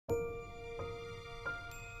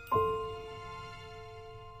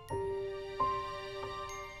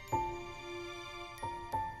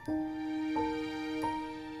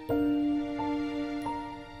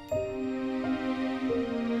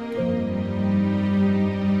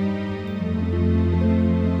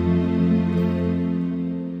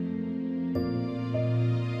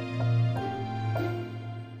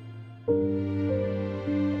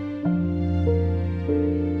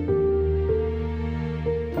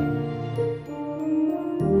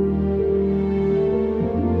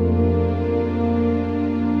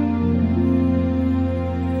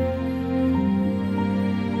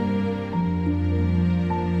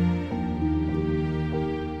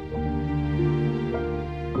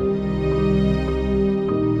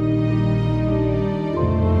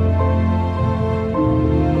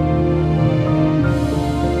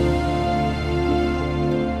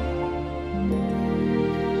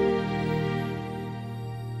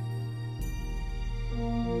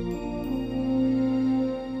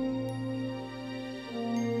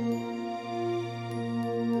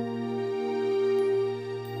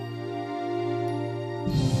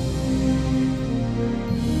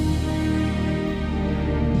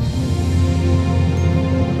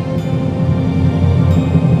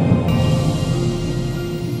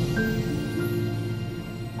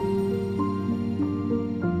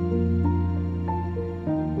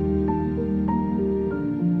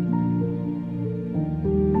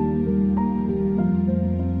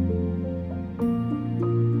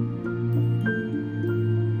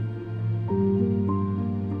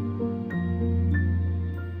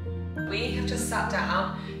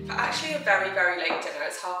very, very late dinner.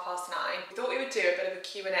 It's 9:30. We thought we would do a bit of a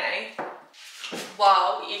Q&A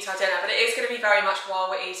while we eat our dinner, but it is going to be very much while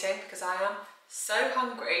we're eating because I am so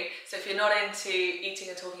hungry. So if you're not into eating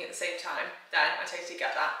and talking at the same time, then I totally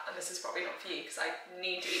get that. And this is probably not for you because I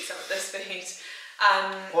need to eat some of this food.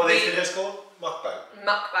 What are these videos called? Mukbang?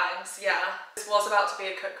 Mukbangs, yeah. This was about to be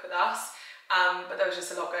a cook with us, but there was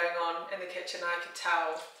just a lot going on in the kitchen. I could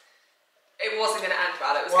tell it wasn't going to end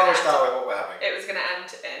well. It was going to start with what we're having. It was going to end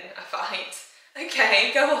in a fight.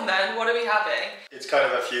 Okay, go on then. What are we having? It's kind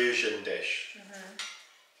of a fusion dish.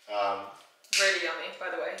 Really yummy, by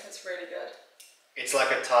the way. It's really good. It's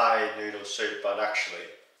like a Thai noodle soup, but actually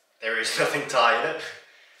there is nothing Thai in it.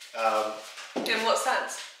 In what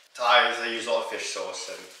sense? Thai, they use a lot of fish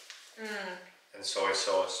sauce and soy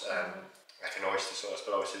sauce and like an oyster sauce,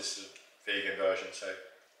 but obviously this is a vegan version, so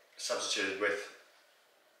substituted with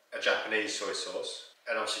a Japanese soy sauce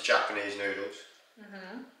and obviously Japanese noodles.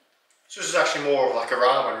 So this is actually more of like a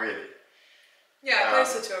ramen, really. Yeah,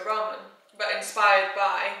 closer to a ramen, but inspired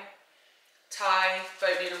by Thai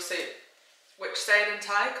boat noodle soup, which stayed in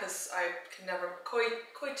Thai because I can never koi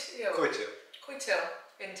til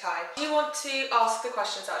in Thai. Do you want to ask the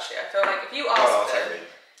questions? Actually, I feel like if you ask them,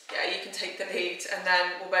 yeah, you can take the lead, and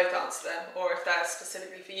then we'll both answer them. Or if they're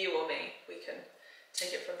specifically for you or me, we can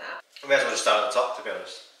take it from there. I may as well just start at the top, to be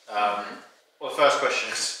honest. Well, the first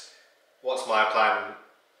question is, what's my plan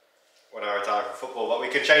when I retire from football? But we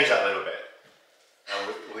could change that a little bit. I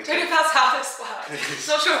don't know if that's how this works.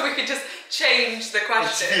 Not sure if we could just change the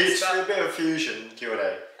questions. It's a bit of a fusion Q&A.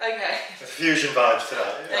 Okay. A fusion vibes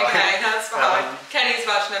tonight. Okay, that's fine. Kenny's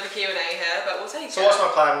version of the Q&A here, but we'll take it. So what's my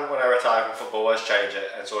plan when I retire from football? Let's change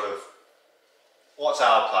it and sort of, what's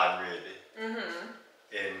our plan really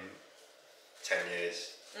in 10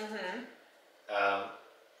 years?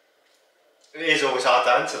 It is always hard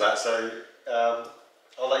to answer that, so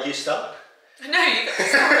I'll let you start. No, you got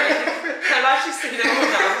sorry. I've actually seen it all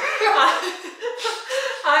now.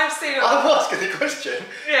 I've seen it all. I'm asking the question.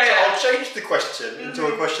 I'll change the question into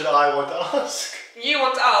a question I want to ask. You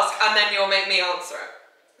want to ask, and then you'll make me answer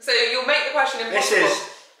it. So you'll make the question impossible. This is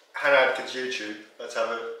Hannah Adkins' YouTube. Let's have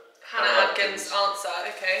a Hannah Adkins answer,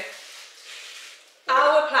 okay.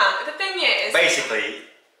 Our plan, the thing is... Basically...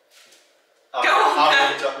 Go on, I'm going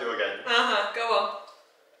to interrupt you again. Go on.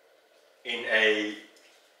 In a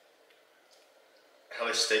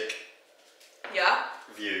holistic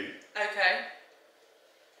view. Okay.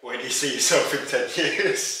 Where do you see yourself in 10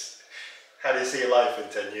 years? How do you see your life in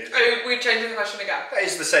 10 years? Oh, we're changing the question again. That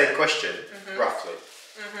is the same question, roughly.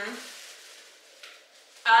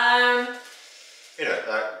 You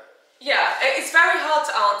know, yeah, it's very hard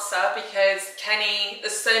to answer because Kenny,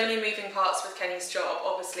 there's so many moving parts with Kenny's job.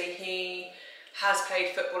 Obviously, he has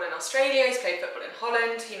played football in Australia, he's played football in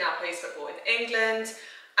Holland, he now plays football in England,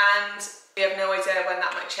 and we have no idea when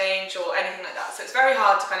that might change or anything like that. So it's very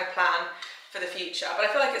hard to kind of plan for the future, but I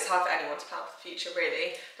feel like it's hard for anyone to plan for the future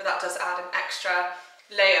really, but that does add an extra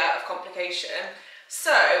layer of complication.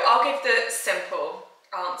 So I'll give the simple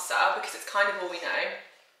answer because it's kind of all we know.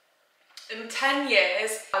 In 10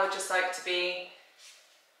 years, I would just like to be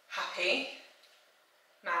happy,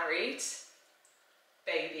 married,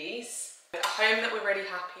 babies, a home that we're really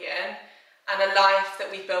happy in, and a life that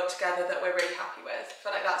we built together that we're really happy with. I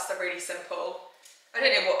feel like that's the really simple. I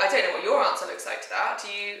don't know what your answer looks like to that. Do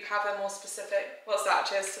you have a more specific? What's that?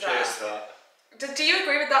 Cheers to that. Cheers to that. Do you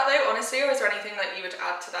agree with that though, honestly, or is there anything that you would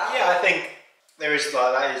add to that? Yeah, I think there is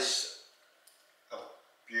that is a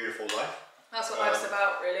beautiful life. That's what life's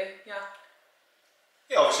about, really. Yeah.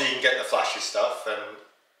 Yeah, obviously you can get the flashy stuff, and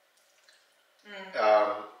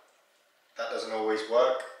that doesn't always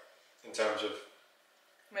work in terms of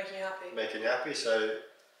making you happy. Making you happy. So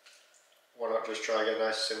why not just try and get a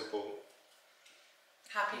nice, simple,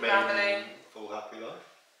 happy family, full happy life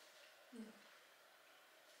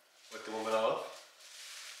with the woman I love.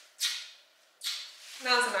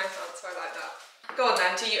 That's a nice answer. I like that. Go on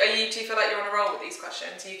then. Do you feel like you're on a roll with these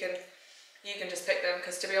questions? You can just pick them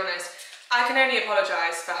because, to be honest, I can only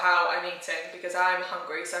apologise for how I'm eating because I'm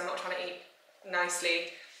hungry, so I'm not trying to eat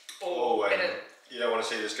nicely or you don't want to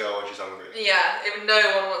see this girl when she's hungry. Yeah, no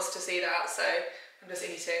one wants to see that, so I'm just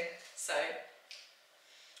eating. So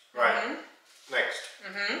right. Next.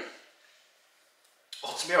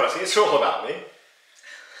 Well, to be honest, it's all about me.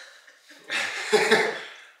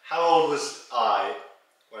 How old was I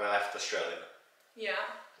when I left Australia? Yeah.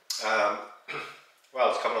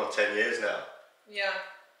 Well, it's coming on 10 years now. Yeah.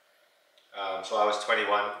 So I was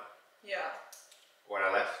 21. Yeah. When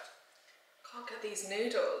I left. Can't get these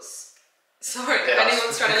noodles. Sorry if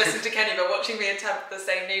anyone's trying to listen to Kenny, but watching me attempt the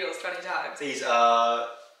same noodles 20 times. These are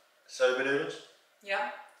soba noodles.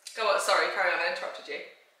 Yeah. Go on, sorry, carry on, I interrupted you.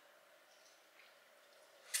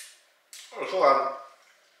 Well,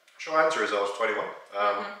 short answer is I was 21.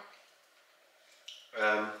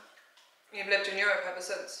 You've lived in Europe ever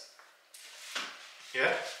since?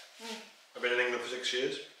 Yeah. I've been in England for 6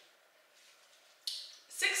 years.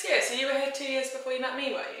 6 years? So you were here 2 years before you met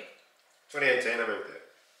me, were you? 2018 I moved here.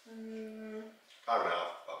 5.5,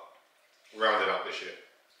 but rounded up this year.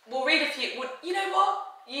 We'll read a few. You know what?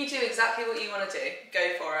 You do exactly what you want to do.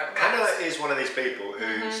 Go for it. Hannah is one of these people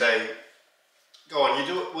who say, go on,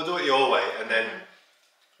 we'll do it your way, and then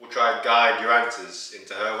we'll try and guide your answers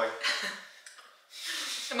into her way.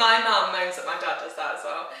 My mum moans that my dad does that as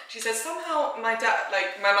well. She says, somehow my dad,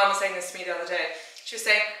 like my mum was saying this to me the other day, she was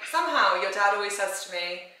saying, somehow your dad always says to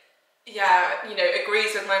me, yeah, you know,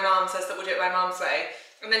 agrees with my mum, says that we'll do it my mum's way.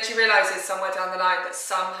 And then she realises somewhere down the line that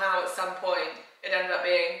somehow at some point it ended up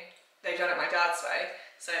being, they've done it my dad's way.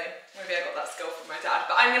 So maybe I got that skill from my dad.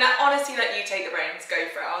 But I'm going to honestly let you take the reins, go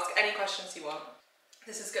for it, ask any questions you want.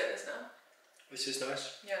 This is good, isn't it? This is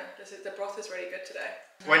nice. Yeah, the broth is really good today.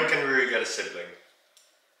 When can Rui get a sibling?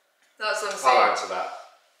 That's what I'm saying. I'll answer that.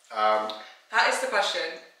 That is the question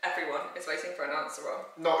everyone is waiting for an answer on.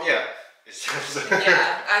 Not yet.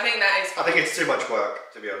 Yeah, I think that is. I think it's too much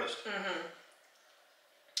work, to be honest.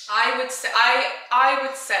 I would say, I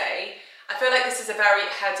feel like this is a very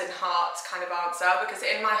head and heart kind of answer, because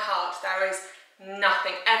in my heart there is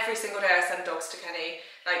nothing. Every single day I send dogs to Kenny,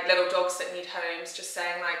 like little dogs that need homes, just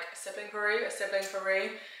saying like a sibling for Roo, a sibling for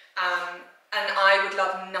Roo. And I would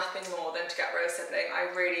love nothing more than to get Roo a sibling.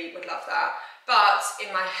 I really would love that. But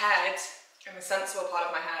in my head, in the sensible part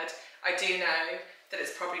of my head, I do know that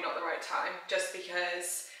it's probably not the right time, just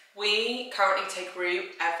because we currently take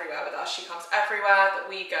Roo everywhere with us. She comes everywhere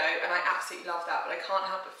that we go, and I absolutely love that, but I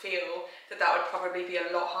can't help but feel that that would probably be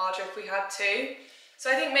a lot harder if we had to.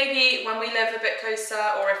 So I think maybe when we live a bit closer,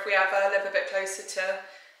 or if we ever live a bit closer to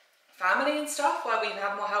family and stuff, where we can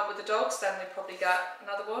have more help with the dogs, then we'd probably get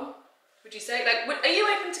another one. Would you say? Like, are you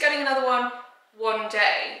open to getting another one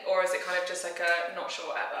day, or is it kind of just like a not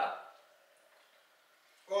sure ever?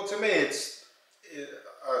 Well, to me, it's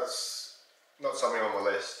not something on my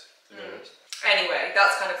list, to be honest. Anyway,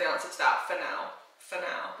 that's kind of the answer to that for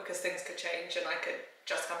now, because things could change and I could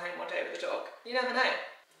just come home one day with a dog. You never know.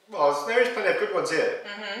 Well, there is plenty of good ones here.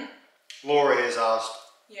 Laura has asked,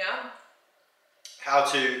 how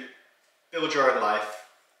to build your own life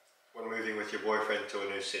when moving with your boyfriend to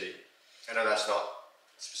a new city. I know that's not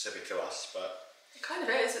specific to us, but it kind of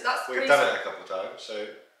is. We've done it a couple of times, so.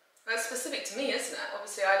 That's specific to me, isn't it?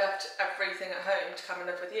 Obviously, I left everything at home to come and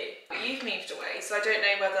live with you. But you've moved away, so I don't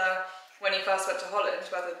know whether, when you first went to Holland,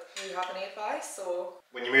 whether you have any advice, or...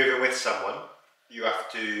 When you're moving with someone, you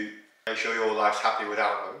have to make sure your life's happy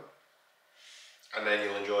without them, and then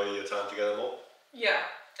you'll enjoy your time together more. Yeah,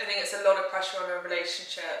 I think it's a lot of pressure on a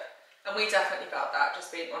relationship, and we definitely felt that,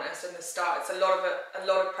 just being honest, in the start. It's a lot of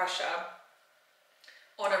pressure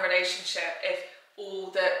on a relationship if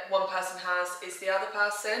all that one person has is the other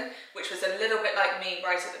person, which was a little bit like me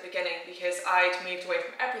right at the beginning, because I'd moved away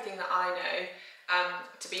from everything that I know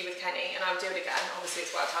to be with Kenny, and I would do it again. Obviously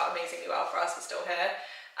it's worked out amazingly well for us, we're still here,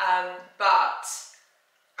 but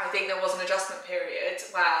I think there was an adjustment period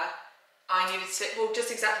where I needed to, well,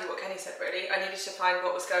 just exactly what Kenny said really, I needed to find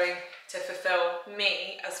what was going to fulfill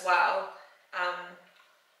me as well,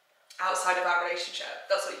 outside of our relationship.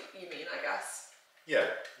 That's what you mean, I guess. Yeah,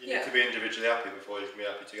 you need to be individually happy before you can be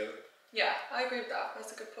happy together. Yeah, I agree with that.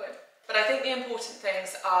 That's a good point. But I think the important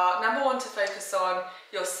things are, number one, to focus on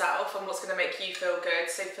yourself and what's going to make you feel good.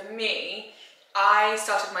 So for me, I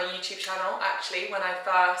started my YouTube channel actually when I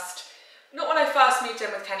first, not when I first moved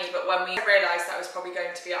in with Kenny, but when we realised that I was probably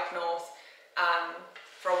going to be up north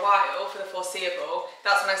for a while, for the foreseeable.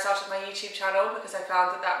 That's when I started my YouTube channel, because I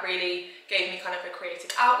found that that really gave me kind of a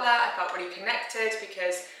creative outlet. I felt really connected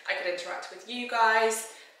because I could interact with you guys,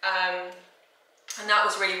 and that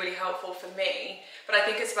was really, really helpful for me. But I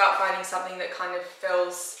think it's about finding something that kind of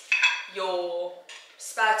fills your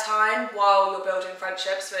spare time while you're building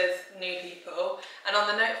friendships with new people. And on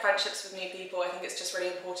the note of friendships with new people, I think it's just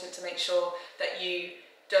really important to make sure that you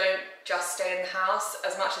don't just stay in the house,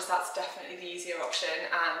 as much as that's definitely the easier option,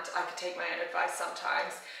 and I could take my own advice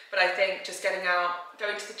sometimes. But I think just getting out,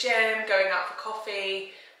 going to the gym, going out for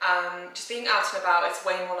coffee, just being out and about, it's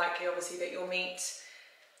way more likely obviously that you'll meet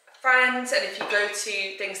friends, and if you go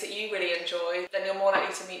to things that you really enjoy, then you're more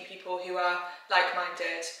likely to meet people who are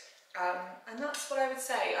like-minded. And that's what I would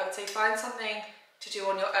say. I would say find something to do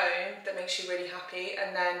on your own that makes you really happy,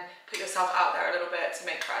 and then put yourself out there a little bit to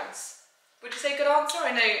make friends. Would you say good answer?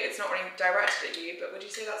 I know it's not really directed at you, but would you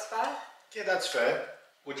say that's fair? Yeah, that's fair.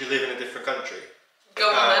 Would you live in a different country? Go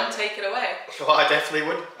on then, take it away. Well, I definitely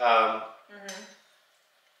would. I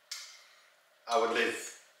would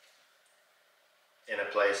live in a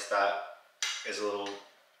place that is a little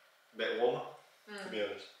bit warmer, to be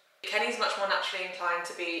honest. Kenny's much more naturally inclined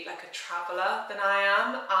to be like a traveller than I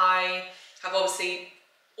am. I have obviously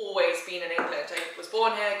always been in England. I was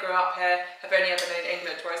born here, grew up here, have only ever known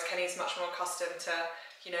England, whereas Kenny's much more accustomed to,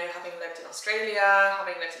 you know, having lived in Australia,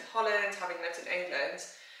 having lived in Holland, having lived in England.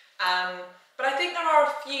 But I think there are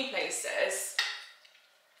a few places,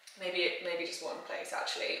 maybe just one place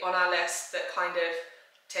actually, on our list that kind of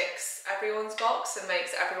ticks everyone's box and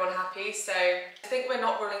makes everyone happy. So I think we're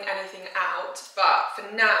not ruling anything out, but for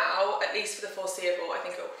now, at least for the foreseeable, I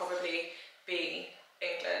think it will probably be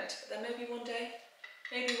England. But then maybe one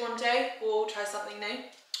day we'll try something new.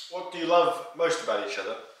 What do you love most about each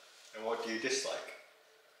other, and what do you dislike?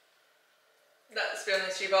 Let's be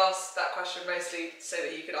honest, you've asked that question mostly so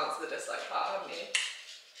that you could answer the dislike part, haven't you?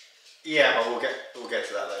 Yeah, but we'll get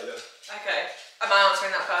to that later. Okay, am I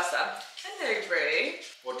answering that first then? Hello, Brie.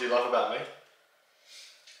 What do you love about me?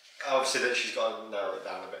 Obviously that she's got to narrow it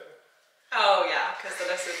down a bit. Oh yeah, because the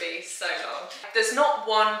list would be so long. There's not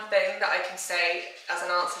one thing that I can say as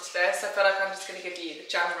an answer to this. I feel like I'm just going to give you the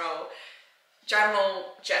general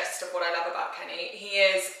gist of what I love about Kenny. He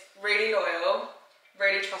is really loyal,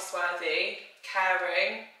 really trustworthy,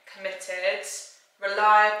 caring, committed,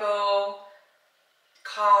 reliable,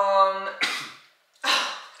 calm,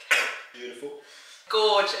 beautiful,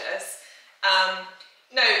 gorgeous.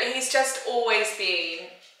 No, he's just always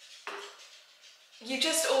been.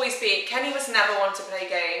 Kenny was never one to play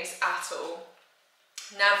games at all.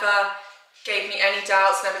 Never gave me any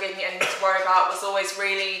doubts, never gave me anything to worry about, was always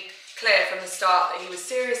really clear from the start that he was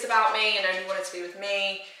serious about me and only wanted to be with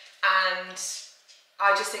me. And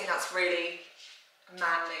I just think that's really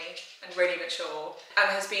manly and really mature,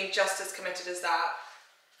 and has been just as committed as that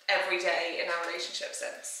every day in our relationship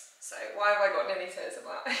since. So why have I got nearly tears in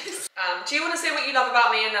my eyes? Do you want to say what you love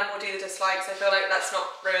about me and then we'll do the dislikes? I feel like let's not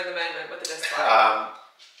ruin the moment with the dislike.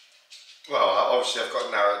 Well, obviously I've got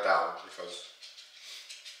to narrow it down because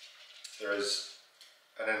there is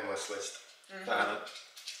an endless list.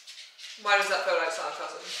 Why does that feel like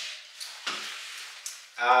sarcasm?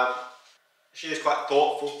 She is quite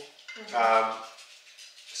thoughtful.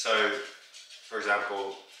 So, for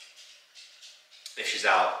example, if she's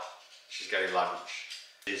out, she's getting lunch,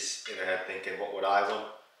 she's in her head thinking, what would I want?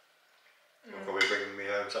 She'll probably bring me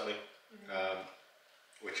home something,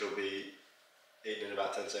 which will be eaten in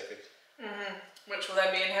about 10 seconds. Which will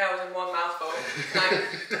then be inhaled in one mouthful. Like,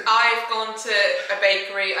 I've gone to a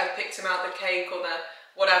bakery, I've picked him out the cake or the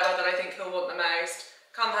whatever that I think he'll want the most,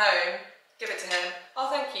 come home, give it to him, oh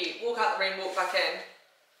thank you, walk out the room, walk back in,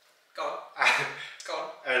 gone. Gone.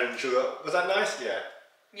 And she'll go, was that nice? Yeah.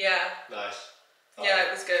 Yeah. Nice. Fine. Yeah,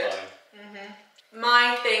 it was good.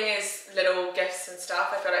 My thing is little gifts and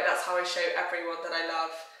stuff. I feel like that's how I show everyone that I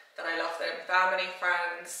love them. Family,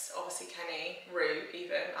 friends, obviously Kenny, Rue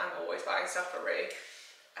even. I'm always buying stuff for Rue.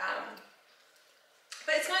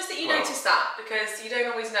 But it's nice that you notice that, because you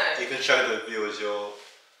don't always know. You can show the viewers your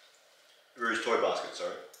Rue's toy basket,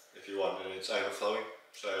 sorry, if you want, and it's overflowing.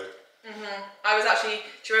 So. I was actually,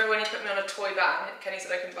 do you remember when you put me on a toy ban? Kenny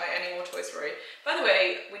said I couldn't buy any more toys for Rue. By the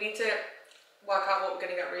way, we need to work out what we're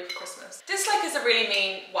going to get Rue for Christmas. Dislike is a really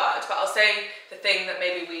mean word, but I'll say the thing that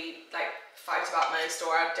maybe we like fight about most,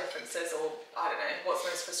 or our differences, or I don't know, what's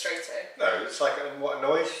most frustrating. No, it's like what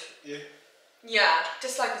annoys you. Yeah,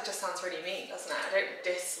 dislike just sounds really mean, doesn't it? I don't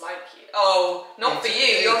dislike you. Oh, not for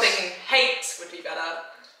you. You're thinking hate would be better.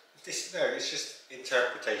 No, it's just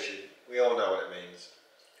interpretation. We all know what it means.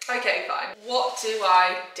 Okay, fine. What do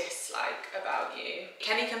I dislike about you?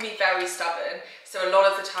 Kenny can be very stubborn, so a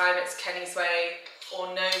lot of the time it's Kenny's way or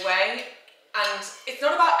no way. And it's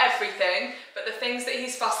not about everything, but the things that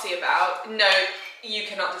he's fussy about, no, you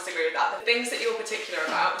cannot disagree with that. The things that you're particular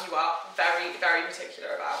about, you are very, very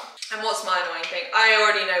particular about. And what's my annoying thing? I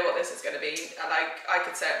already know what this is going to be. I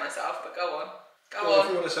could say it myself, but go on. Go on.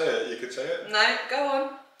 If you want to say it, you could say it. No, go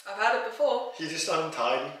on. I've heard it before. You're just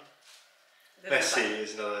untidy. Messy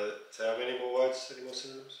is another term. Any more words? Any more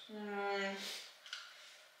synonyms?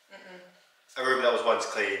 A room that was once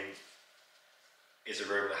clean is a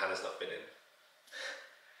room that Hannah's not been in.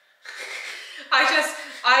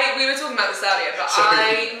 We were talking about this earlier, but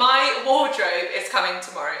my wardrobe is coming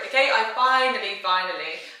tomorrow, okay? I finally,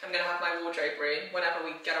 I'm gonna have my wardrobe room whenever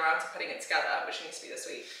we get around to putting it together, which needs to be this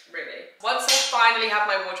week, really. Once I finally have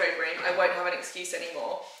my wardrobe room, I won't have an excuse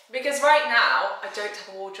anymore. Because right now, I don't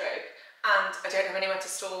have a wardrobe, and I don't have anywhere to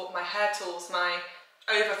store my hair tools, my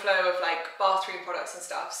overflow of like bathroom products and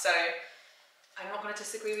stuff, so I I'm not going to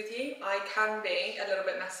disagree with you. I can be a little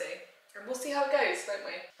bit messy. And we'll see how it goes, won't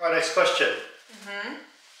we? Right, next question.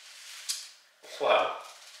 Wow.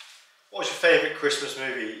 What was your favourite Christmas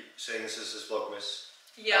movie, seeing this as vlogmas?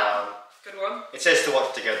 Yeah, good one. It says to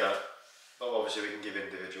watch together, but obviously we can give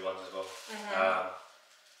individual ones as well.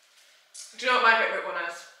 Do you know what my favourite one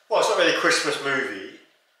is? Well, it's not really a Christmas movie,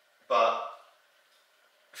 but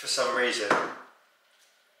for some reason,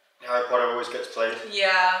 Harry Potter always gets played.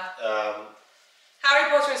 Yeah. Harry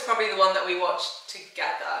Potter is probably the one that we watched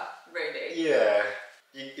together, really. Yeah.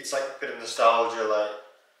 It's like a bit of nostalgia, like,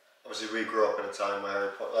 obviously we grew up in a time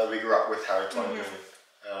where we grew up with Harry Potter, didn't we?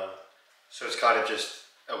 So it's kind of just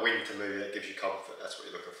a winter movie that gives you comfort, that's what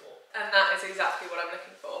you're looking for. And that is exactly what I'm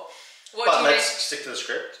looking for. What but do you let's think? stick to the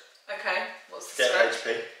script. Okay, what's the Get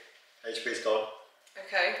script? HP. HP's gone.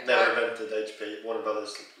 Okay. Never invented HP. Warner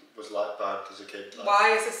Brothers was like burnt as a kid. Like,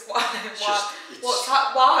 why is this? Why?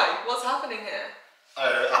 Why? What's happening here? I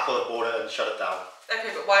don't know, Apple have bought it and shut it down.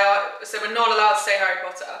 Okay, but why are... So we're not allowed to say Harry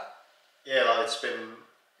Potter? Yeah, like it's been...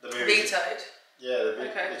 The movie... Vetoed? Yeah,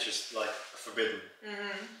 okay. It's just like forbidden.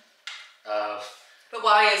 But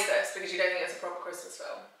why is this? Because you don't think it's a proper Christmas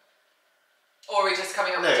film? Or are we just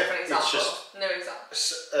coming up with a different example? It's just... No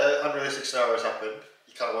example. Unrealistic scenarios happened.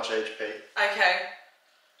 You can't watch HP. Okay.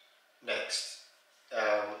 Next.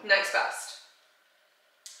 Next best.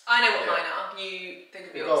 I know what mine are. You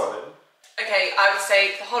think of yours. Go on then. Okay, I would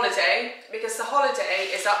say The Holiday, because The Holiday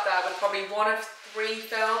is up there with probably one of 3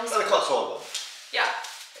 films. The Cotswold one. Yeah.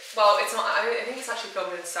 Well, it's not. I think it's actually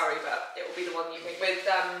filmed in Surrey, but it will be the one you think with.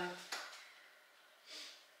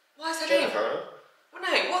 What is her name? Jennifer. Well,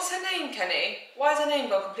 no. What's her name, Kenny? Why is her name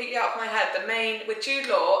gone completely out of my head? The main with Jude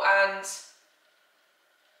Law and.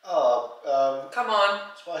 Come on.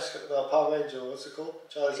 Spice, Palm Angel. What's it called?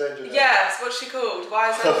 Charlie's Angel. Yes. What's she called? Why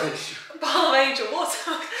is her Palm Angel? What's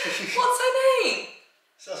her name?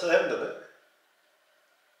 That's her name, doesn't it?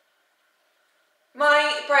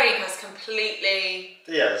 My brain has completely...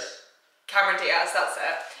 Diaz. Cameron Diaz, that's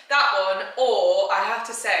it. That one, or I have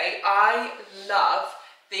to say, I love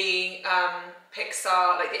the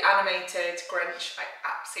Pixar, like the animated Grinch. I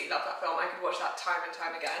absolutely love that film. I could watch that time and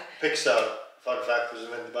time again. Pixar, fun fact, was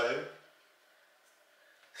invented by who?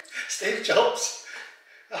 Steve Jobs.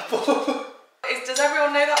 Apple. Does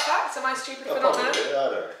everyone know that fact? Am I stupid for not knowing? I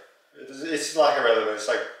don't know. It's like irrelevant, it's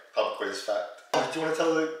like pub quiz fact. Do you want to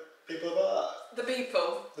tell the people about that? The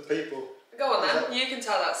people? The people. Go on then, you can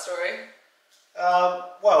tell that story.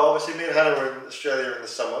 Well, obviously me and Hannah were in Australia in the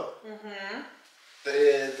summer.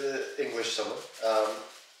 The English summer.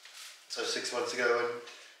 So 6 months ago, and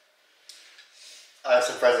I have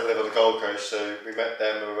some friends that live on the Gold Coast, so we met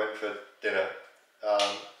them and we went for dinner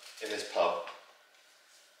in this pub.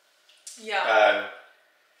 Yeah. And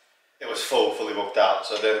it was fully booked out,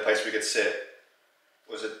 so the only place we could sit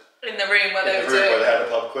was in the room where they had a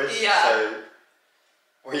pub quiz. Yeah. So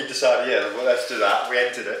we decided, yeah, well, let's do that. We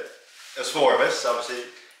entered it. There was 4 of us, obviously,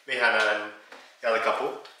 me, Hannah, and the other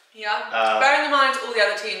couple. Yeah. Bearing in mind all the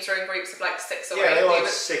other teams were in groups of like 6 or 8. Yeah, they were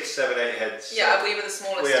 6, 7, 8 heads. Yeah, so we were the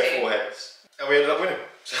smallest team. team. We had 4 heads. And we ended up winning.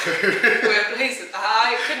 So we were pleased with that.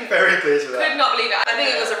 I couldn't... Very pleased with that. Could not believe it. I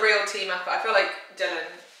think it was a real team effort. I feel like Dylan...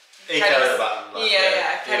 He carried the baton. Like,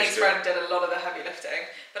 yeah. Kenny's friend did a lot of the heavy lifting.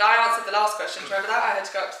 But I answered the last question. Do you remember that? I had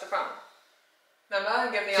to go up to the front. Remember?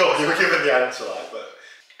 And give the answer. You were given the answer, like, but...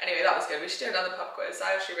 Anyway, that was good. We should do another pub quiz.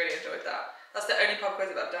 I actually really enjoyed that. That's the only pub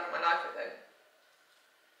quiz I've ever done in my life, I think.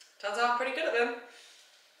 Turns out I'm pretty good at them.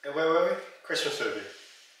 And where were we? Christmas movie.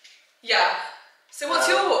 Yeah. So what's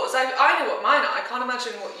yours? I know what mine are. I can't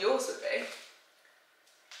imagine what yours would be.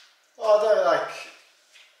 Well, I don't like...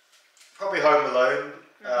 Probably Home Alone.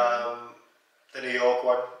 The New York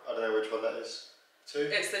one. I don't know which one that is. 2?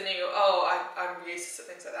 It's the New York... Oh, I'm used to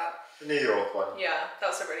things like that. The New York one. Yeah,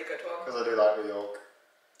 that's a really good one. Because I do like New York.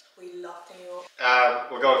 We love New York.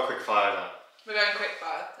 We're going quick fire now. We're going quick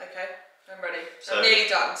fire, okay. I'm ready. So, I'm nearly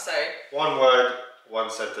done, so... 1 word,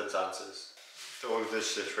 1 sentence answers. So we'll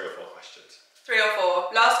just do 3 or 4 questions. 3 or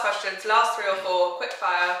 4. Last questions, last 3 or 4. Quick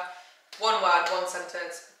fire. 1 word, 1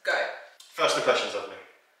 sentence. Go. First impressions of me.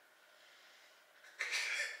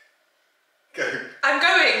 Go. I'm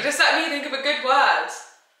going. Just let me think of a good word.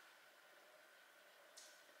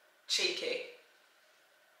 Cheeky.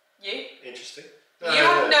 You? Interesting. No,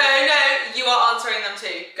 you are answering them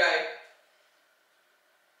too. Go.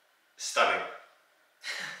 Stunning.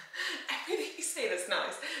 Everything you say that's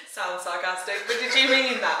nice sounds sarcastic, but did you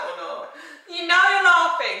mean that or not? You know you're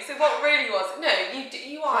laughing, so what really was it? No,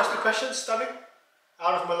 you are. First impressions, stunning.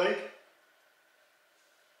 Out of my league.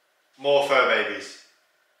 More fur babies.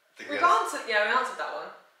 We answered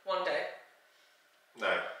that one day.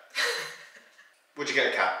 No. Would you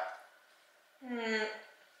get a cat?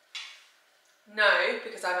 No,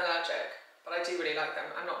 because I'm allergic. But I do really like them.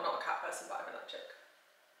 I'm not a cat person, but I'm allergic.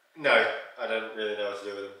 No, I don't really know what to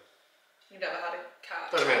do with them. You've never had a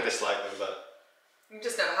cat? Doesn't mean I dislike them, but... You've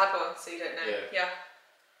just never had one, so you don't know. Yeah.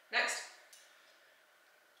 Next.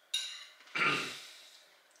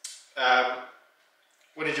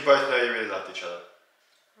 When did you both know you really loved each other?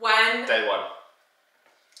 When? Day one.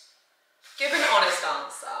 Give an honest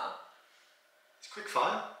answer. It's quick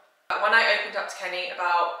fire. When I opened up to Kenny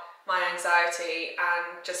about my anxiety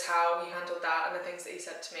and just how he handled that and the things that he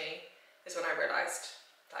said to me is when I realised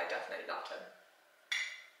that I definitely loved him.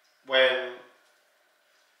 When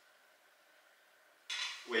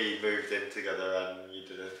we moved in together and you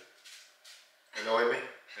didn't annoy me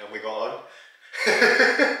and we got on. Do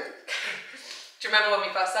you remember when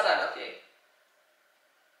we first said I love you?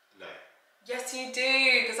 No. Yes you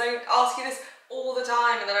do, because I ask you this all the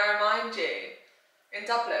time and then I remind you. In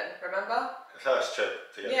Dublin, remember? First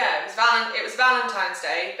trip together. Yeah, it was Valentine's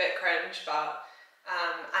Day, bit cringe, but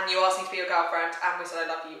and you asked me to be your girlfriend and we said I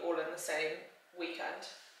love you all in the same weekend.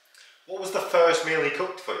 What was the first meal he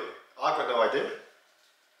cooked for you? I've got no idea.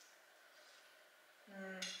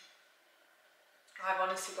 I've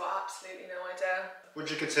honestly got absolutely no idea. Would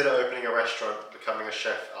you consider opening a restaurant, becoming a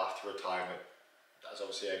chef after retirement? That's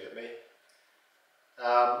obviously aimed at me.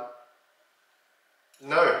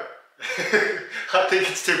 No. I think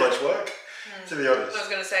it's too much work, to be honest. I was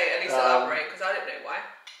going to say, at least elaborate, because I don't know why.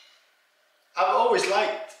 I've always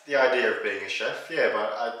liked the idea of being a chef, yeah,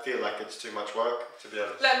 but I feel like it's too much work, to be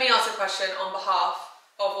honest. Let me ask a question on behalf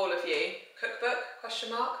of all of you. Cookbook,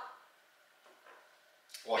 question mark?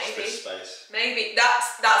 Watch this space. Maybe.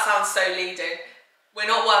 That sounds so leading. We're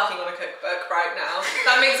not working on a cookbook right now.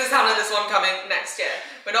 That makes it sound like there's one coming next year.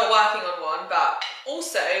 We're not working on one, but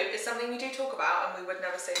also it's something we do talk about and we would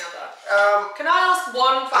never say never. Can I ask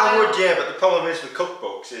one final? I would, yeah, but the problem is with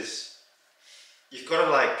cookbooks is you've got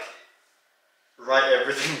to like write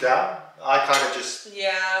everything down. I kind of just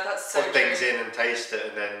that's so put things in and taste it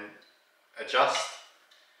and then adjust.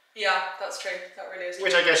 Yeah, that's true. That really is true.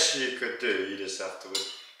 Which I guess you could do. You just have to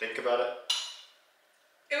think about it.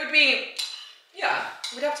 It would be,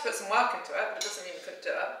 we'd have to put some work into it, but it doesn't mean we couldn't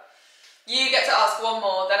do it. You get to ask one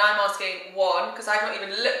more, then I'm asking one, because I've not even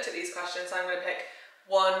looked at these questions, so I'm going to pick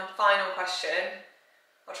one final question.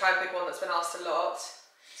 I'll try and pick one that's been asked a lot.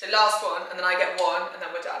 So last one, and then I get one, and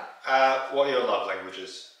then we're done. What are your love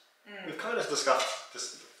languages? We've kind of discussed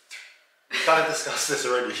this. We've kind of discussed this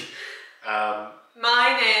already.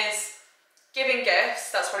 Mine is giving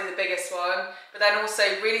gifts, that's probably the biggest one, but then also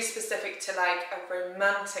really specific to like a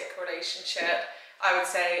romantic relationship. I would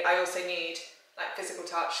say I also need like physical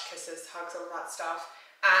touch, kisses, hugs, all of that stuff,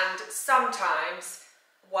 and sometimes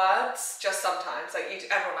words, just sometimes, like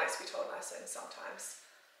everyone likes to be told nice things sometimes.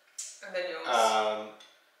 And then yours.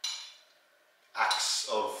 Acts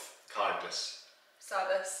of kindness.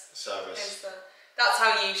 Service. Service. That's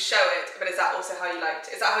how you show it, but is that also how you like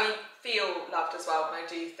to, is that how you feel loved as well when I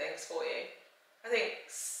do things for you? I think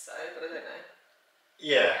so, but I don't know.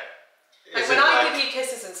 Yeah. Like when I give you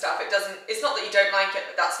kisses and stuff, it's not that you don't like it,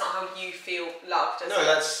 but that's not how you feel loved, is it? No,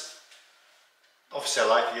 that's, obviously I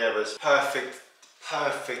like it, yeah, but it's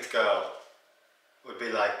perfect girl would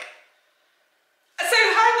be like... So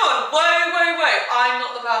hang on, whoa, I'm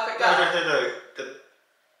not the perfect girl. No.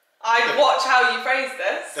 I'd watch how you phrase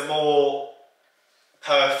this. The more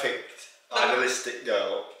perfect, idealistic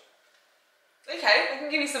girl. Okay, I can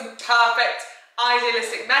give you some perfect,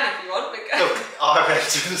 idealistic men if you want. But Look, I've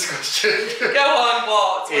answered this question. Go on,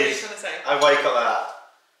 what? What are you trying to say? I wake up like that.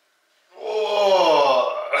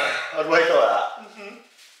 Oh, I'd wake up like that.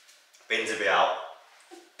 Bins would be out.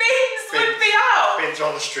 Bins would be out? Bins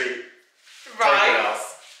on the street. Right.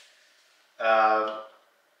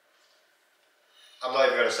 I'm not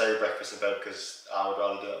even going to say breakfast in bed because I would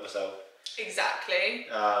rather do it myself. Exactly.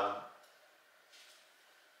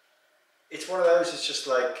 It's one of those, it's just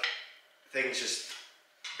like things just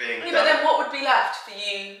being done. But then what would be left for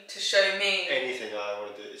you to show me? Anything I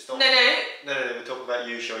want to do. It's not. No, we're talking about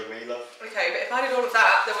you showing me love. Okay, but if I did all of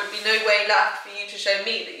that, there would be no way left for you to show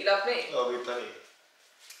me that you love me. Oh, we've done it.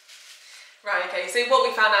 Right, okay, so what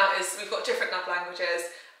we found out is we've got different love languages,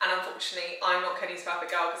 and unfortunately I'm not Kenny's perfect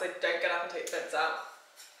girl because I don't get up and take the bins out.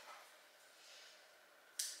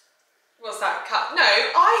 What's that? Cut? No,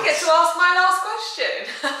 I get to ask my last question.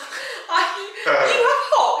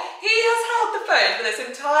 He has held the phone for this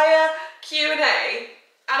entire Q&A,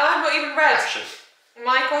 and I've not even read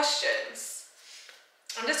my questions.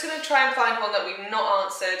 I'm just going to try and find one that we've not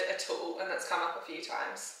answered at all, and that's come up a few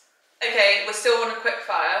times. Okay, we're still on a quick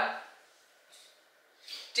fire.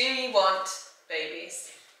 Do you want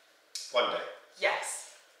babies? One day.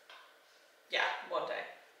 Yes. Yeah, one day.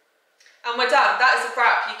 And we're done. That is a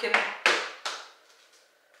wrap. You can...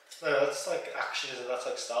 No, that's like action, isn't it? That's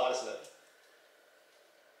like start, isn't it?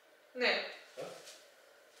 No. Huh?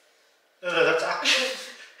 No, that's action.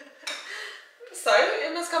 So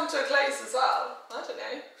it must come to a close as well. I don't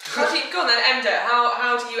know. How do you go on then? End it.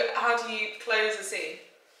 How do you close a scene?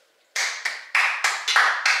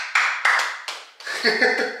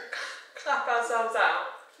 Clap ourselves out.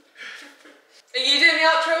 Are you doing the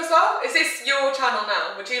outro as well? Is this your channel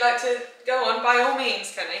now? Would you like to go on? By all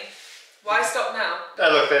means, Kenny. Why stop now?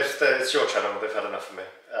 No, look, it's your channel. They've had enough of me.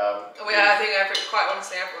 I think quite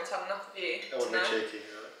honestly, everyone's had enough of you. I wouldn't be cheeky.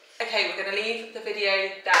 Okay, we're going to leave the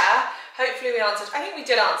video there. Hopefully we answered, I think we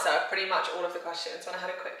did answer pretty much all of the questions when I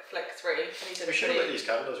had a quick flick through. We should have lit these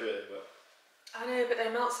candles really, but... I know, but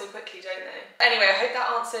they melt so quickly, don't they? Anyway, I hope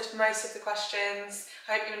that answered most of the questions.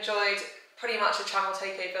 I hope you enjoyed pretty much a channel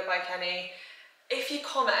takeover by Kenny. If you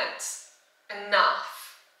comment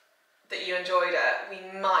enough that you enjoyed it, we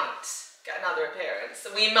might get another appearance.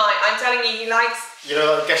 We might. I'm telling you, he likes... You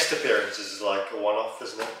know, like guest appearances is like a one-off,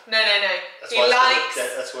 isn't it? No. That's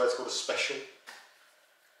why it's called a special.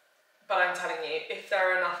 But I'm telling you, if there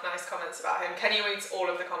are enough nice comments about him, Kenny reads all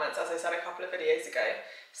of the comments, as I said a couple of videos ago.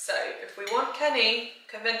 So if we want Kenny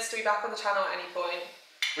convinced to be back on the channel at any point...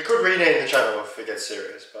 We could rename the channel if it gets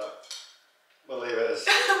serious, but we'll leave it as...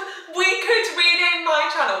 We could rename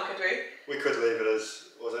my channel, could we? We could leave it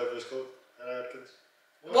as... whatever it's called. Hannah Adkins.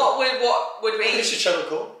 What would we... What is your channel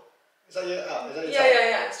called? Is that your app?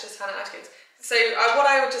 Yeah, it's just Hannah Adkins. So what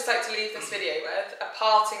I would just like to leave this video with, a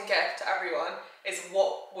parting gift to everyone, is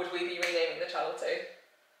what would we be renaming the channel to?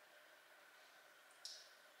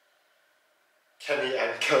 Kenny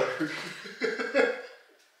and Co.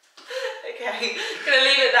 Okay, gonna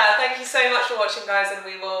leave it there. Thank you so much for watching, guys, and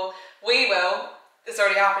we will, it's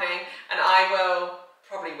already happening, and I don't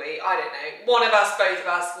know, one of us, both of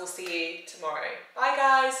us, will see you tomorrow. Bye,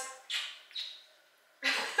 guys.